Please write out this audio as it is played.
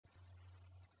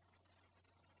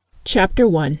Chapter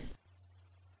 1.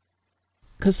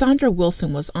 Cassandra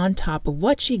Wilson was on top of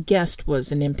what she guessed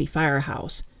was an empty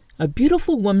firehouse. A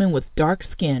beautiful woman with dark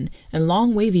skin and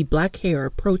long wavy black hair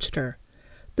approached her.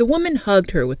 The woman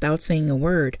hugged her without saying a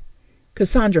word.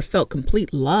 Cassandra felt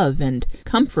complete love and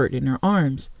comfort in her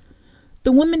arms.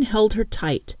 The woman held her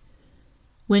tight.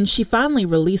 When she finally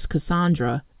released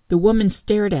Cassandra, the woman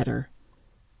stared at her.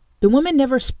 The woman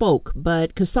never spoke,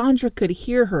 but Cassandra could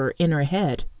hear her in her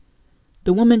head.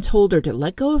 The woman told her to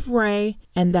let go of Ray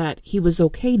and that he was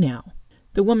okay now.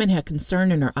 The woman had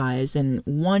concern in her eyes and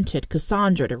wanted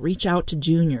Cassandra to reach out to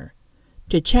Junior,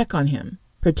 to check on him,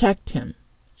 protect him,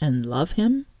 and love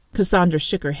him. Cassandra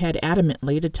shook her head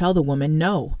adamantly to tell the woman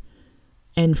no,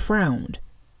 and frowned.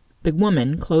 The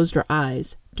woman closed her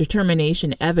eyes,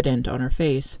 determination evident on her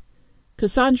face.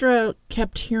 Cassandra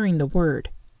kept hearing the word,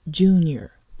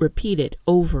 Junior, repeated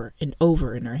over and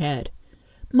over in her head.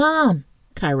 "Mom!"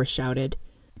 Kyra shouted.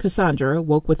 Cassandra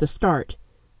woke with a start.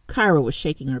 Kyra was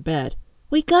shaking her bed.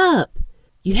 "Wake up!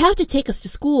 You have to take us to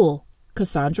school."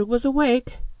 Cassandra was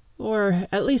awake, or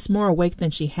at least more awake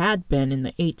than she had been in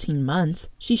the 18 months.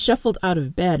 She shuffled out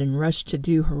of bed and rushed to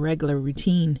do her regular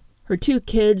routine. Her 2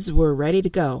 kids were ready to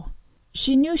go.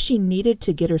 She knew she needed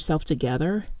to get herself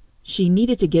together. She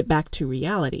needed to get back to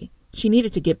reality. She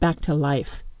needed to get back to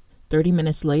life. 30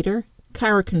 minutes later,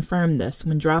 Kyra confirmed this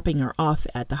when dropping her off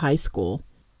at the high school.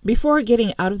 Before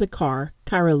getting out of the car,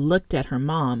 Kyra looked at her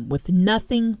mom with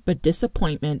nothing but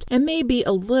disappointment and maybe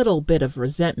a little bit of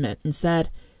resentment and said,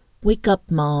 "Wake up,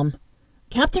 Mom.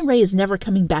 Captain Ray is never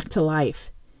coming back to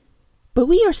life." "But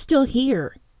we are still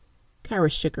here."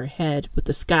 Kyra shook her head with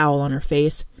a scowl on her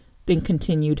face, then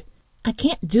continued, "I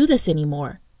can't do this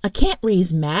anymore. I can't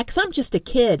raise Max. I'm just a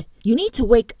kid. You need to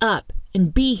wake up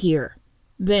and be here."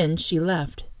 Then she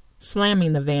left,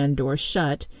 slamming the van door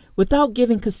shut without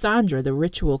giving Cassandra the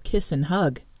ritual kiss and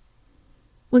hug.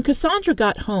 When Cassandra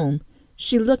got home,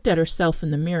 she looked at herself in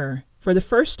the mirror. For the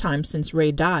first time since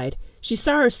Ray died, she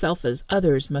saw herself as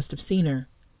others must have seen her.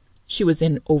 She was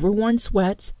in overworn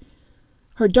sweats.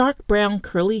 Her dark brown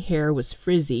curly hair was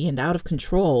frizzy and out of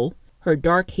control. Her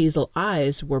dark hazel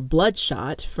eyes were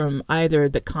bloodshot from either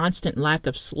the constant lack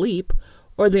of sleep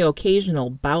or the occasional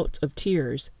bout of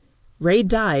tears. Ray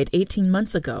died 18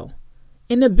 months ago,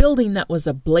 in a building that was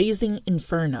a blazing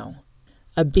inferno.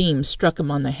 A beam struck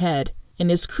him on the head, and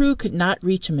his crew could not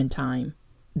reach him in time.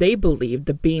 They believed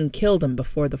the beam killed him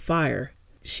before the fire.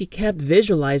 She kept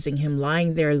visualizing him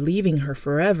lying there, leaving her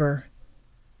forever.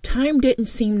 Time didn't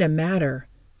seem to matter.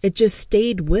 It just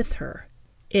stayed with her.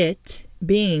 It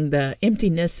being the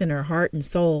emptiness in her heart and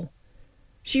soul.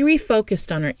 She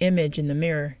refocused on her image in the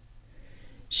mirror.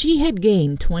 She had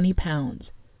gained 20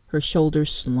 pounds. Her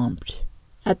shoulders slumped.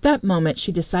 At that moment,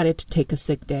 she decided to take a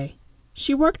sick day.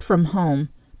 She worked from home,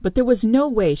 but there was no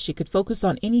way she could focus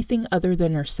on anything other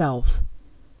than herself.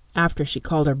 After she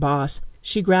called her boss,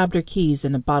 she grabbed her keys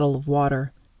and a bottle of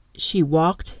water. She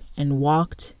walked and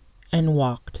walked and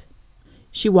walked.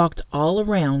 She walked all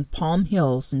around Palm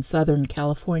Hills in Southern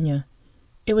California.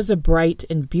 It was a bright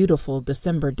and beautiful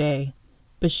December day,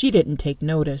 but she didn't take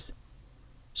notice.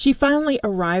 She finally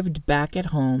arrived back at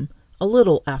home a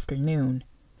little after noon.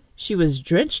 She was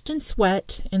drenched in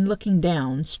sweat and looking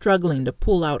down, struggling to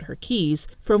pull out her keys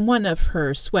from one of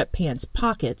her sweatpants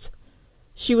pockets.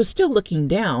 She was still looking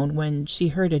down when she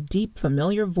heard a deep,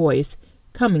 familiar voice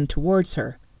coming towards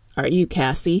her. "Are you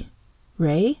Cassie?"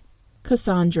 "Ray?"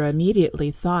 Cassandra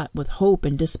immediately thought with hope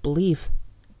and disbelief.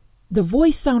 The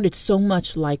voice sounded so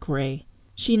much like Ray.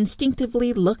 She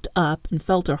instinctively looked up and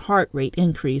felt her heart rate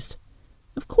increase.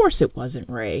 Of course it wasn't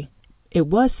Ray. It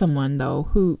was someone, though,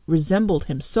 who resembled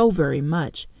him so very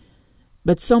much,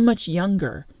 but so much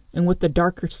younger and with a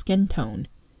darker skin tone.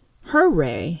 Her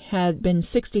Ray had been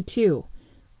 62,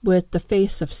 with the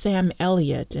face of Sam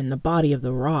Elliott and the body of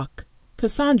The Rock.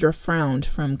 Cassandra frowned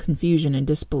from confusion and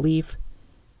disbelief.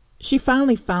 She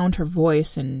finally found her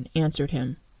voice and answered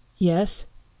him. "Yes."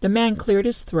 The man cleared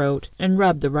his throat and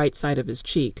rubbed the right side of his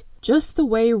cheek, just the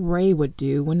way Ray would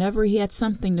do whenever he had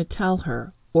something to tell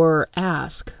her or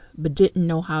ask, but didn't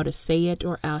know how to say it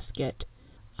or ask it.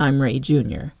 "I'm Ray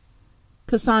Jr."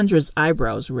 Cassandra's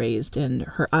eyebrows raised and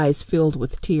her eyes filled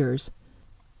with tears.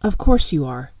 "Of course you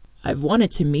are. I've wanted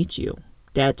to meet you.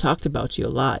 Dad talked about you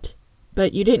a lot.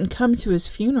 But you didn't come to his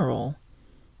funeral.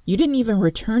 You didn't even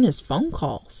return his phone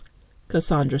calls,"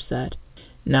 Cassandra said.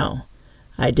 "No,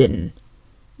 I didn't.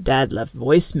 Dad left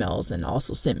voicemails and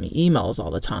also sent me emails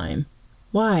all the time."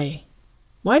 "Why?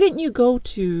 Why didn't you go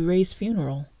to Ray's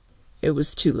funeral?" "It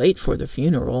was too late for the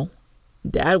funeral.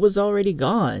 Dad was already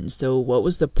gone, so what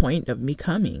was the point of me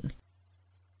coming?"